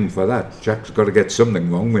forgive him for that. Jack's got to get something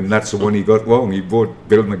wrong, and that's the one he got wrong. He brought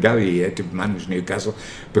Bill McGarry here to manage Newcastle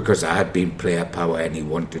because I had been player power, and he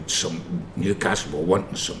wanted Newcastle were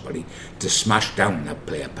wanting somebody to smash down that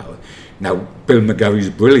player power. Now, Bill McGarry's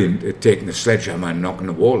brilliant at taking a sledgehammer and knocking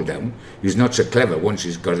the wall down. He's not so clever once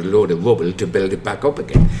he's got a load of rubble to build it back up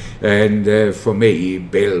again. And for me,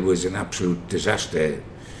 Bill was an absolute disaster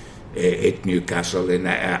at Newcastle, and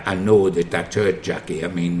I know that hurt Jackie. I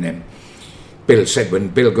mean, Bill said when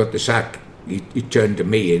Bill got the sack, he turned to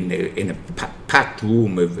me in a packed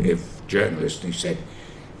room of journalists, and he said,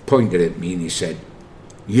 pointed at me, and he said,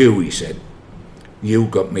 you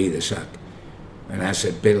got me the sack. And I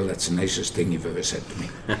said, Bill, that's the nicest thing you've ever said to me.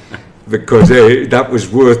 Because that was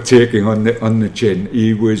worth taking on the chin.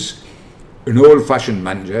 He was an old-fashioned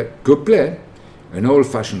manager, good player, an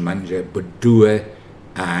old-fashioned manager, but doer,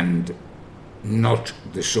 and not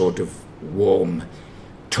the sort of warm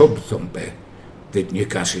tub thumper that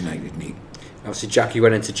Newcastle United need. Obviously, Jackie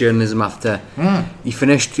went into journalism after he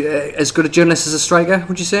finished. As good a journalist as a striker,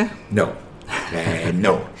 would you say? No.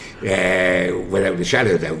 No. Without a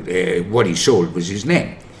shadow of doubt. What he sold was his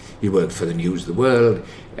name. He worked for the News of the World.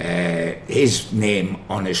 His name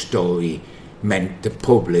on a story meant the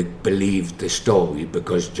public believed the story,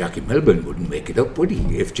 because Jackie Milburn wouldn't make it up, would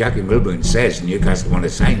he? If Jackie Milburn says Newcastle want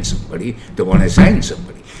to sign somebody, they want to sign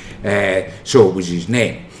somebody. So it was his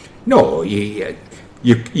name. No, he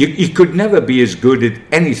could never be as good at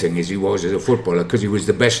anything as he was as a footballer, because he was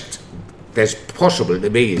the best there's possible to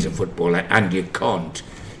be as a footballer, and you can't.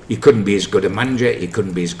 He couldn't be as good a manager, he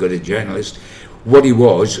couldn't be as good a journalist. What he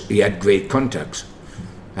was, he had great contacts.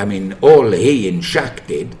 I mean, all he and Shaq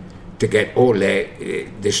did to get all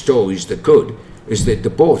the stories they could is that they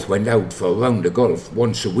both went out for a round of golf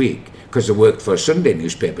once a week, because they worked for Sunday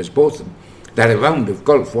newspapers, both of them. They had a round of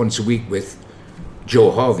golf once a week with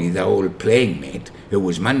Joe Harvey, their old playing mate, who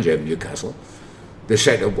was manager of Newcastle. They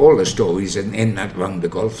set up all the stories in that round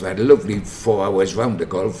of golf. They had a lovely 4 hours round of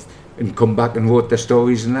golf and come back and wrote the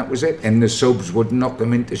stories, and that was it. And the subs would knock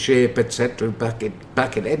them into shape, etc., back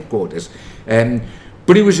at headquarters.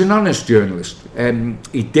 But he was an honest journalist.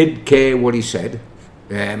 He did care what he said,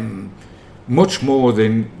 much more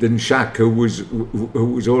than Shaq, who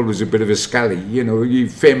was always a bit of a scally. You know, he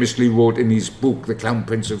famously wrote in his book, The Clown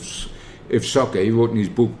Prince of Soccer, he wrote in his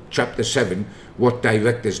book, Chapter 7, what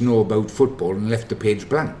directors know about football, and left the page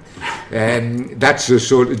blank. That's the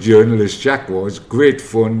sort of journalist Jack was. Great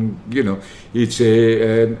fun, you know. He'd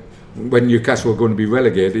say, when Newcastle were going to be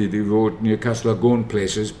relegated, he wrote, Newcastle are going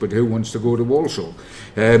places, but who wants to go to Walsall?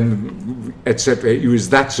 Etc. He was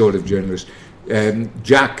that sort of journalist.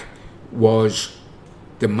 Jack was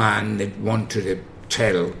the man that wanted to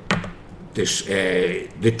tell this,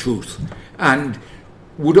 the truth, and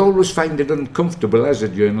would always find it uncomfortable as a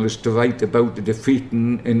journalist to write about the defeat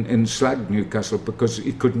and slag Newcastle, because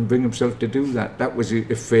he couldn't bring himself to do that. That was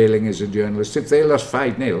a failing as a journalist. If they lost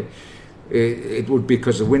 5-0, it would be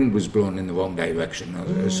because the wind was blown in the wrong direction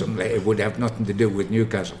or something. It would have nothing to do with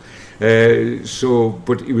Newcastle.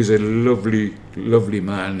 But he was a lovely, lovely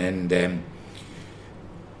man, and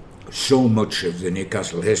so much of the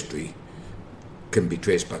Newcastle history can be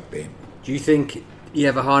traced back to him. Do you think he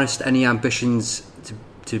ever harnessed any ambitions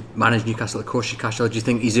to manage Newcastle at Coach Newcastle? Do you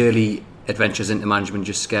think his early adventures into management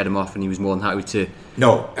just scared him off, and he was more than happy to...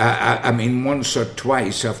 No, I mean, once or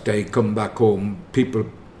twice after he come back home, people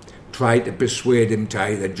tried to persuade him to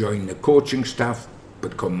either join the coaching staff,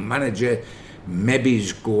 become manager, maybe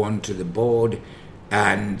go on to the board,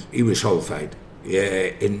 and he was horrified.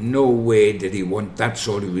 In no way did he want that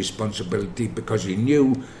sort of responsibility, because he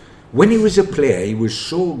knew when he was a player he was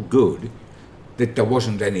so good that there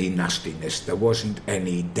wasn't any nastiness, there wasn't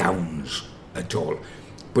any downs at all.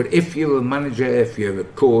 But if you're a manager, if you're a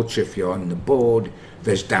coach, if you're on the board,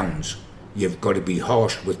 there's downs. You've got to be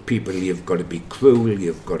harsh with people, you've got to be cruel,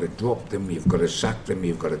 you've got to drop them, you've got to sack them,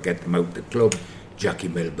 you've got to get them out of the club. Jackie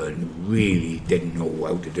Milburn really didn't know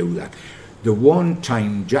how to do that. The one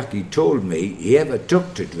time Jackie told me he ever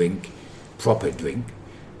took to drink, proper drink,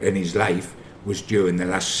 in his life was during the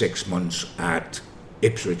last 6 months at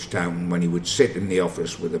Ipswich Town, when he would sit in the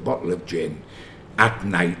office with a bottle of gin at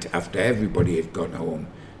night after everybody had gone home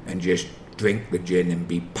and just drink the gin and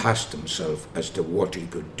be past himself as to what he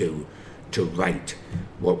could do to right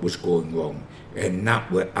what was going wrong. And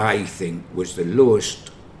that, I think, was the lowest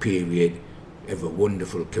period of a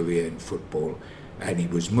wonderful career in football. And he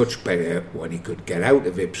was much better when he could get out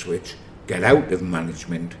of Ipswich, get out of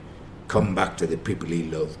management, come back to the people he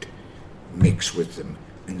loved, mix with them,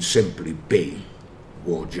 and simply be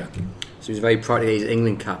War Jackie. So he was very proud of his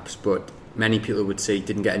England caps, but many people would say he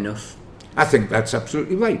didn't get enough. I think that's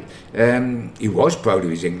absolutely right. He was proud of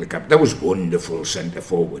his England cap. There was wonderful centre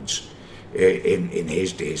forwards in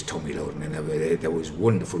his days, Tommy Lawton and everything. There was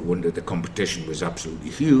wonderful. The competition was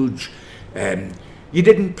absolutely huge. You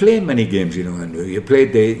didn't play many games, you know, Andrew. You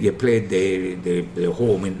played the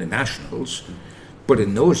home internationals, but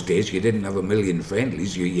in those days you didn't have a million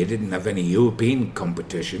friendlies. You didn't have any European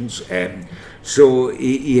competitions, so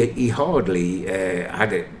he hardly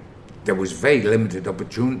had it. There was very limited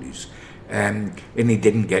opportunities, and he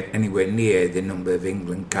didn't get anywhere near the number of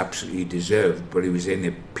England caps that he deserved. But he was in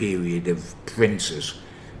a period of princes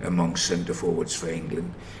among centre forwards for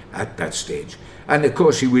England at that stage. And of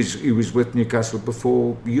course he was with Newcastle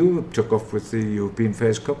before Europe took off with the European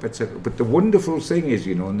Fairs Cup, etc. But the wonderful thing is,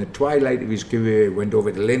 you know, in the twilight of his career, he went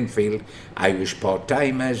over to Linfield, Irish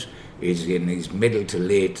part-timers, he's in his middle to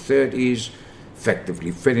late 30s,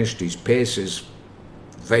 effectively finished, his pace is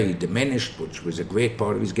very diminished, which was a great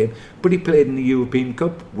part of his game, but he played in the European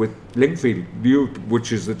Cup with Linfield,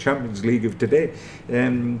 which is the Champions League of today,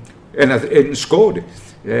 and scored,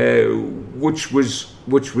 which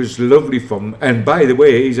was lovely for him. And by the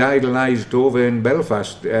way, he's idolised over in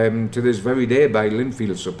Belfast to this very day by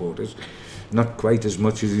Linfield supporters. Not quite as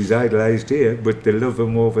much as he's idolised here, but they love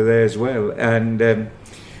him over there as well. And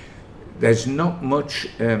there's not much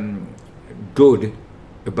good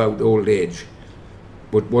about old age,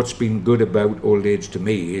 but what's been good about old age to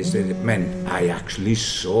me is that it meant I actually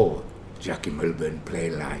saw Jackie Milburn play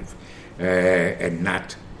live, and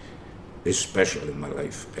that is special in my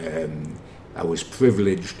life. I was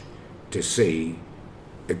privileged to see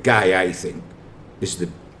a guy I think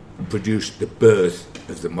produced the birth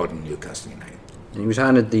of the modern Newcastle United. And he was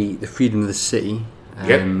handed the freedom of the city,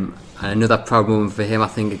 yep. And another proud moment for him. I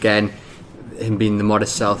think, again, him being the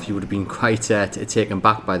modest self, he would have been quite taken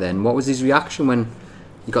back by then. What was his reaction when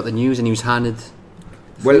he got the news and he was handed?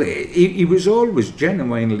 Well, he was always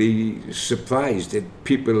genuinely surprised that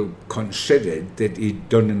people considered that he'd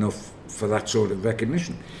done enough for that sort of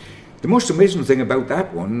recognition. The most amazing thing about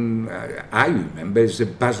that one, I remember, is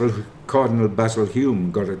that Cardinal Basil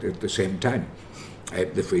Hume got it at the same time,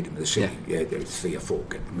 the freedom of the city. Yeah, there were 3 or 4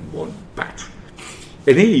 get them in one batch.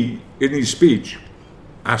 And he, in his speech,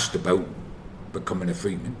 asked about becoming a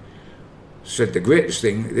freeman, said the greatest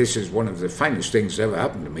thing, this is one of the finest things that ever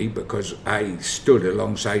happened to me, because I stood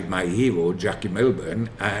alongside my hero, Jackie Milburn,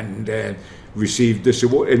 and received this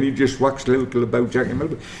award. And he just waxed lyrical about Jackie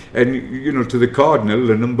Milburn. And, you know, to the Cardinal,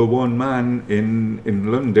 the number one man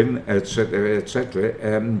in London, etc.,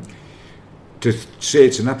 etc., to say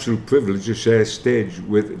it's an absolute privilege to share a stage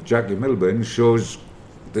with Jackie Milburn shows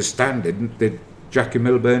the standard that Jackie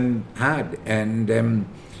Milburn had. And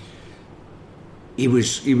he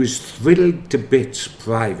was thrilled to bits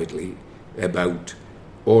privately about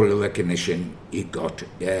all the recognition he got,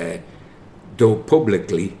 though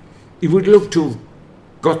publicly he would love to have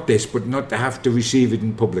got this, but not to have to receive it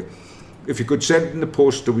in public. If he could send it in the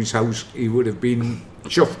post to his house, he would have been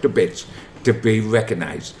chuffed to bits to be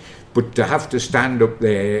recognised. But to have to stand up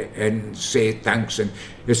there and say thanks, and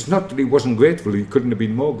it's not that he wasn't grateful, he couldn't have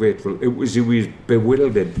been more grateful. It was he was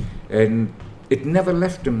bewildered, and it never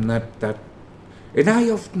left him that. And I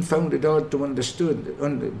often found it hard to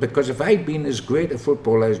understand, because if I'd been as great a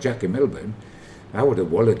footballer as Jackie Milburn, I would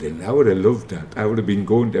have wallowed in. I would have loved that. I would have been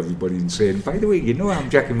going to everybody and saying, by the way, you know I'm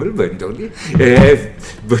Jackie Milburn, don't you?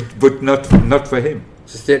 But not for him.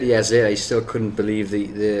 So 30 years later, he still couldn't believe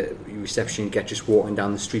the reception you get just walking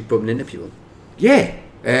down the street bumping into people. Yeah.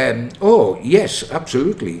 Oh, yes,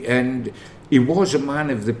 absolutely. And he was a man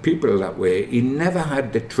of the people that way. He never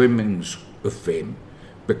had the trimmings of fame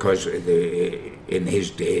because in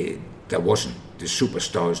his day there wasn't. The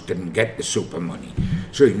superstars didn't get the super money.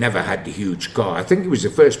 So he never had the huge car. I think he was the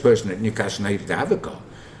first person at Newcastle United to have a car.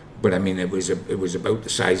 But I mean, it was about the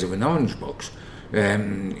size of an orange box.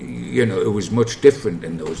 It was much different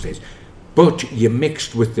in those days. But you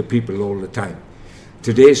mixed with the people all the time.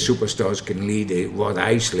 Today's superstars can lead a rather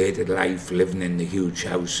isolated life, living in the huge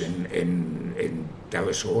house in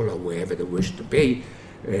Darras Hall or wherever they wish to be,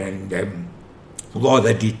 and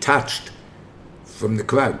rather detached from the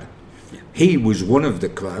crowd. Yeah. He was one of the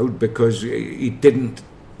crowd because he didn't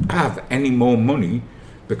have any more money,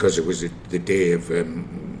 because it was the day of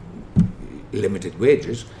limited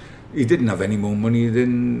wages. He didn't have any more money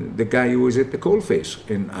than the guy who was at the coalface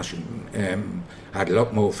in Ashington. Had a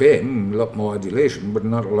lot more fame, a lot more adulation, but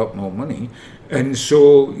not a lot more money. And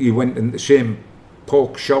so he went in the same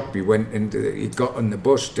pork shop. He got on the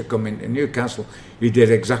bus to come into Newcastle. He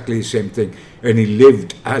did exactly the same thing, and he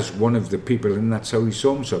lived as one of the people, and that's how he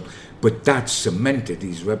saw himself. But that cemented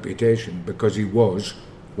his reputation because he was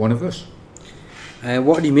one of us.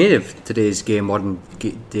 What had he made of today's game, modern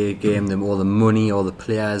day game? All the money, all the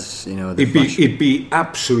players, He'd be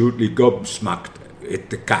absolutely gobsmacked at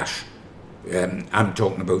the cash. I'm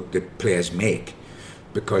talking about the players make,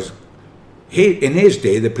 because in his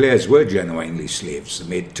day the players were genuinely slaves. They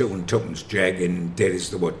made 2 and 2pence jag and did as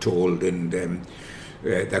they were told, and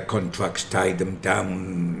their contracts tied them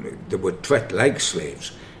down. They were treated like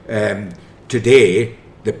slaves. Today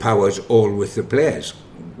the power's all with the players,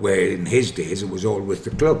 where in his days it was all with the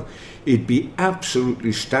club. He'd be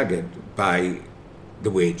absolutely staggered by the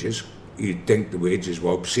wages. You'd think the wages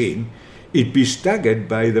were obscene. He'd be staggered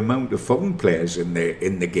by the amount of foreign players in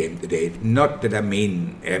the game today. Not that I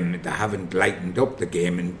mean they haven't lightened up the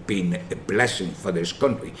game and been a blessing for this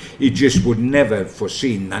country. He just would never have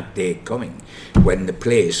foreseen that day coming when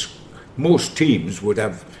most teams would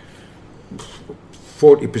have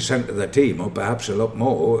 40% of their team, or perhaps a lot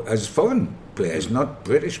more, as foreign players, not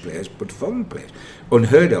British players, but foreign players.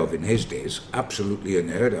 Unheard of in his days, absolutely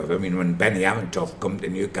unheard of. I mean, when Benny Arentoft come to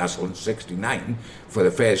Newcastle in '69 for the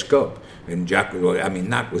Fairs Cup, and Jack,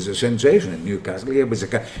 that was a sensation in Newcastle.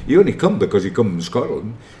 He only come because he come from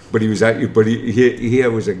Scotland, but here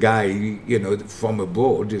was a guy, from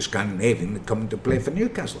abroad, Scandinavian, coming to play for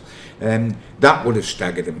Newcastle, and that would have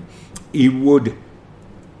staggered him. He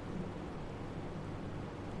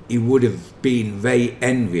would have been very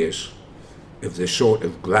envious of the sort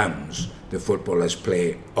of grounds the footballers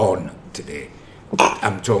play on today.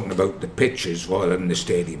 I'm talking about the pitches rather than the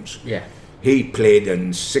stadiums. Yeah. He played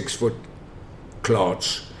in 6-foot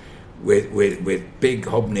clots with big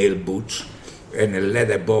hobnail boots and a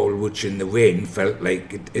leather ball which in the rain felt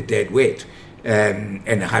like a dead weight. And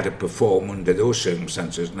had to perform under those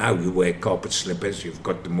circumstances. Now you wear carpet slippers, you've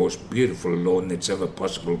got the most beautiful lawn that's ever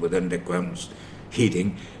possible with underground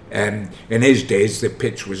heating. In his days, the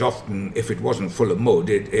pitch was often, if it wasn't full of mud,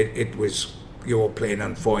 it was, you were playing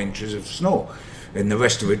on 4 inches of snow, and the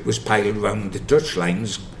rest of it was piled around the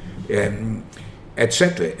touchlines,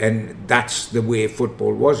 etc. And that's the way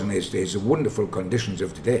football was in his days. The wonderful conditions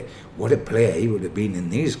of today. What a player he would have been in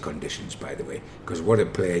these conditions, by the way, because what a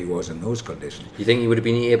player he was in those conditions. You think he would have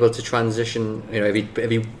been able to transition,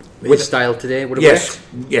 his style today would have worked?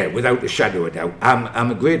 Yeah, without a shadow of a doubt.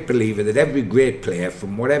 I'm a great believer that every great player,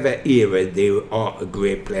 from whatever era they are a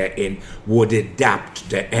great player in, would adapt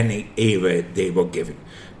to any era they were given,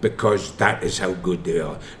 because that is how good they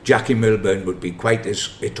are. Jackie Milburn would be quite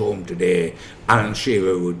as at home today. Alan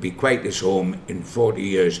Shearer would be quite as home in 40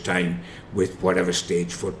 years' time with whatever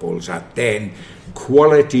stage football's at. Then,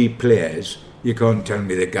 quality players, you can't tell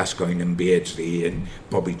me that Gascoigne and Beardsley and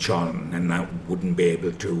Bobby Charlton and that wouldn't be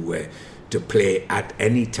able to play at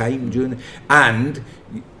any time during. And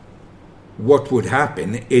what would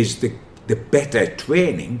happen is the better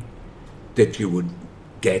training that you would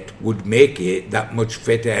get would make it that much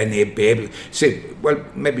fitter, and they'd be able to say, well,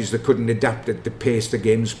 maybe they couldn't adapt at the pace the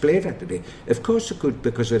game's played at today. Of course they could,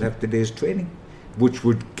 because they'd have today's training, which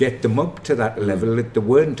would get them up to that level that they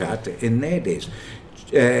weren't at in their days.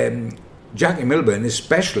 Jackie Milburn,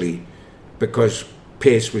 especially because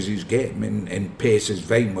pace was his game, and pace is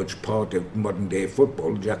very much part of modern day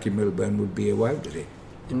football, Jackie Milburn would be a wow today.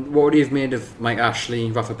 And what would you have made of Mike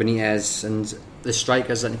Ashley, Rafa Benitez, and the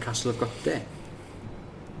strikers that Newcastle have got today?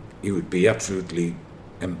 he would be absolutely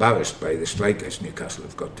embarrassed by the strikers Newcastle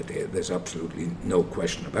have got today. There's absolutely no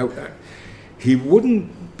question about that. He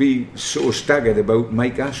wouldn't be so staggered about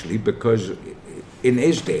Mike Ashley because in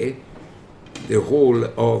his day, the whole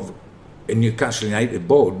of a Newcastle United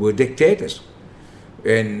board were dictators.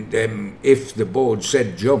 And if the board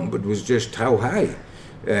said jump, it was just how high.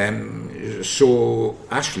 So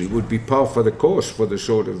Ashley would be par for the course for the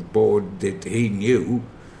sort of board that he knew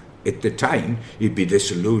at the time. He'd be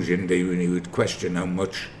disillusioned, he would question how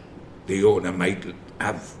much the owner might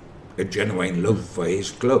have a genuine love for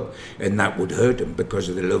his club, and that would hurt him because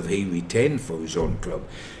of the love he retained for his own club.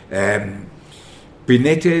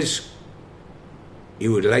 Benitez, he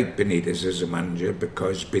would like Benitez as a manager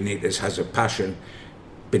because Benitez has a passion,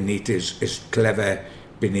 Benitez is clever,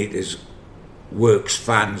 Benitez works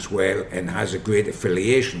fans well and has a great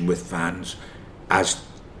affiliation with fans, as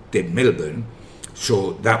did Milburn,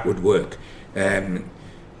 so that would work.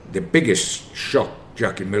 The biggest shock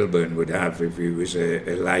Jackie Milburn would have if he was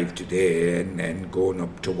alive today and going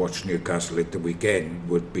up to watch Newcastle at the weekend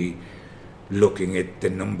would be looking at the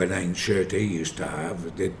number 9 shirt he used to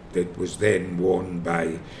have that was then worn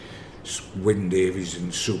by Wyn Davies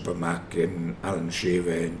and Supermac and Alan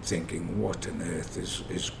Shearer, and thinking, what on earth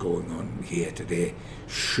is going on here today?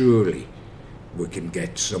 Surely we can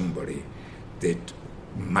get somebody that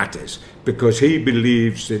matters, because he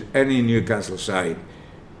believes that any Newcastle side,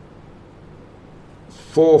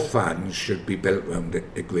 4 fans should be built around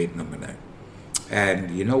a great number 9.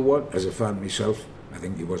 And you know what, as a fan myself, I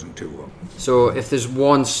think he wasn't too wrong. So if there's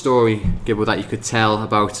one story, Gibbo, that you could tell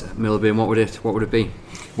about Milburn, what would it be?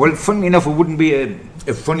 Well, funnily enough, it wouldn't be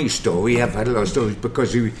a funny story. I've had a lot of stories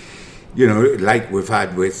because he, you know, like we've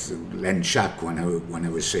had with Len Shack when I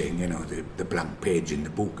was saying, you know, the blank page in the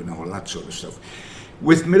book and all that sort of stuff.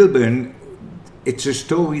 With Milburn, it's a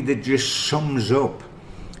story that just sums up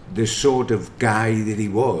the sort of guy that he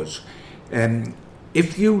was.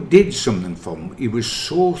 If you did something for him, he was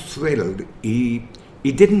so thrilled. He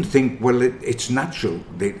didn't think, well, it's natural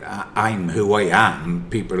that I'm who I am.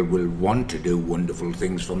 People will want to do wonderful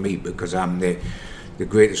things for me because I'm the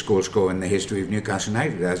greatest goal scorer in the history of Newcastle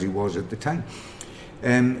United, as he was at the time.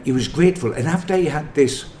 He was grateful. And after he had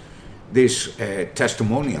this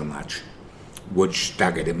testimonial match, which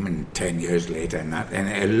staggered him, and 10 years later and that, and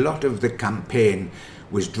a lot of the campaign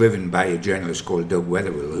was driven by a journalist called Doug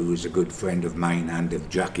Weatherall, who was a good friend of mine and of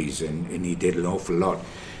Jackie's, and he did an awful lot.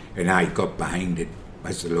 And I got behind it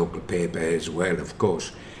as the local paper as well, of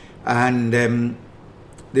course. And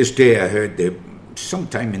this day I heard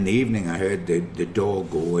sometime in the evening I heard the door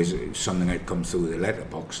go as something had come through the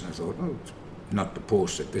letterbox, and I thought, oh, it's not the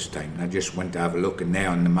post at this time. And I just went to have a look, and there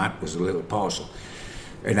on the mat was a little parcel.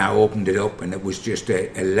 And I opened it up, and it was just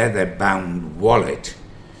a leather-bound wallet,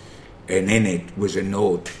 and in it was a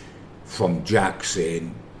note from Jack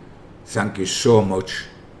saying, "Thank you so much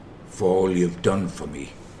for all you've done for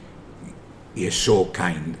me. You're so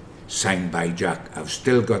kind," signed by Jack. I've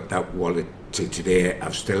still got that wallet till today.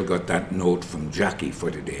 I've still got that note from Jackie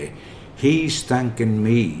for today. He's thanking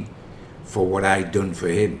me for what I'd done for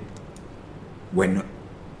him, when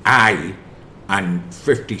I and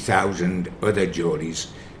 50,000 other Geordies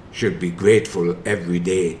should be grateful every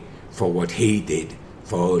day for what he did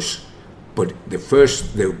for us. But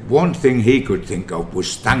the one thing he could think of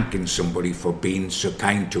was thanking somebody for being so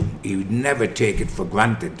kind to him. He would never take it for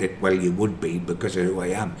granted that, well, you would be because of who I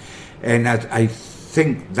am. And I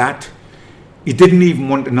think that he didn't even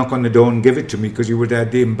want to knock on the door and give it to me because he would have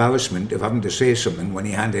had the embarrassment of having to say something when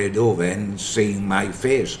he handed it over and seeing my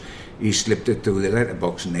face. He slipped it through the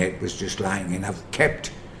letterbox, and there it was just lying. And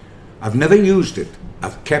I've never used it.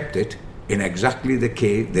 I've kept it in exactly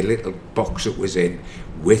the little box it was in,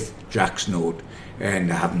 with Jack's note,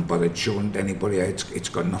 and I haven't bothered showing it to anybody. It's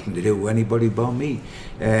got nothing to do with anybody but me.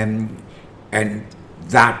 And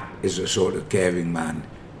that is the sort of caring man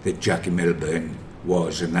that Jackie Milburn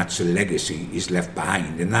was, and that's a legacy he's left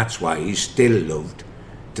behind, and that's why he's still loved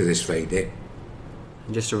to this very day.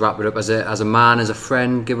 And just to wrap it up, as a man, as a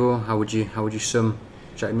friend, Gibbo, how would you sum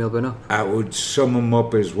Jackie Milburn up? I would sum him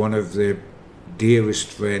up as one of the dearest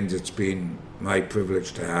friends it's been my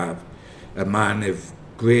privilege to have. A man of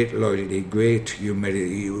great loyalty, great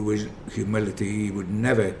humility. He would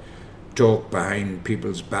never talk behind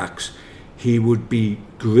people's backs. He would be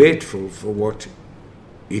grateful for what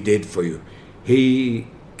he did for you. He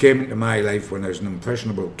came into my life when I was an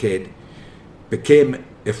impressionable kid, became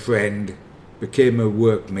a friend, became a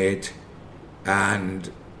workmate,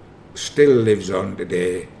 and still lives on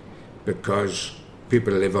today because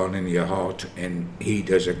people live on in your heart, and he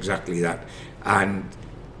does exactly that. And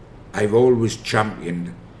I've always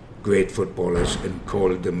championed great footballers and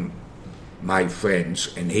called them my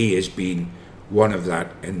friends, and he has been one of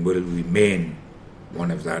that and will remain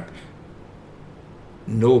one of that.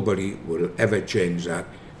 Nobody will ever change that.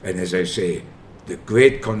 And as I say, the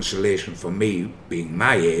great consolation for me, being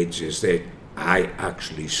my age, is that I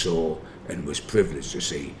actually saw and was privileged to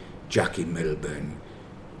see Jackie Milburn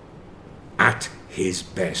at his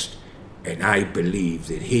best, and I believe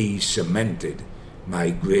that he cemented my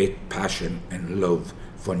great passion and love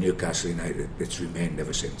for Newcastle United that's remained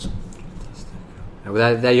ever since.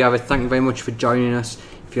 Well, there you have it. Thank you very much for joining us.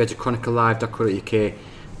 If you go to chroniclelive.co.uk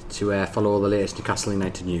to follow all the latest Newcastle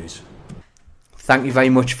United news. Thank you very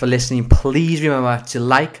much for listening. Please remember to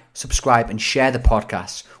like, subscribe and share the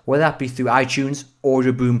podcast, whether that be through iTunes,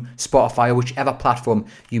 Audioboom, Spotify or whichever platform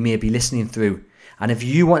you may be listening through. And if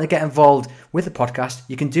you want to get involved with the podcast,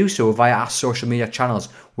 you can do so via our social media channels.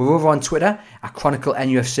 We're over on Twitter at Chronicle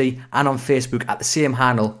NUFC and on Facebook at the same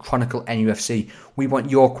handle, Chronicle NUFC. We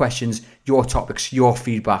want your questions, your topics, your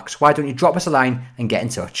feedbacks. Why don't you drop us a line and get in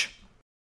touch?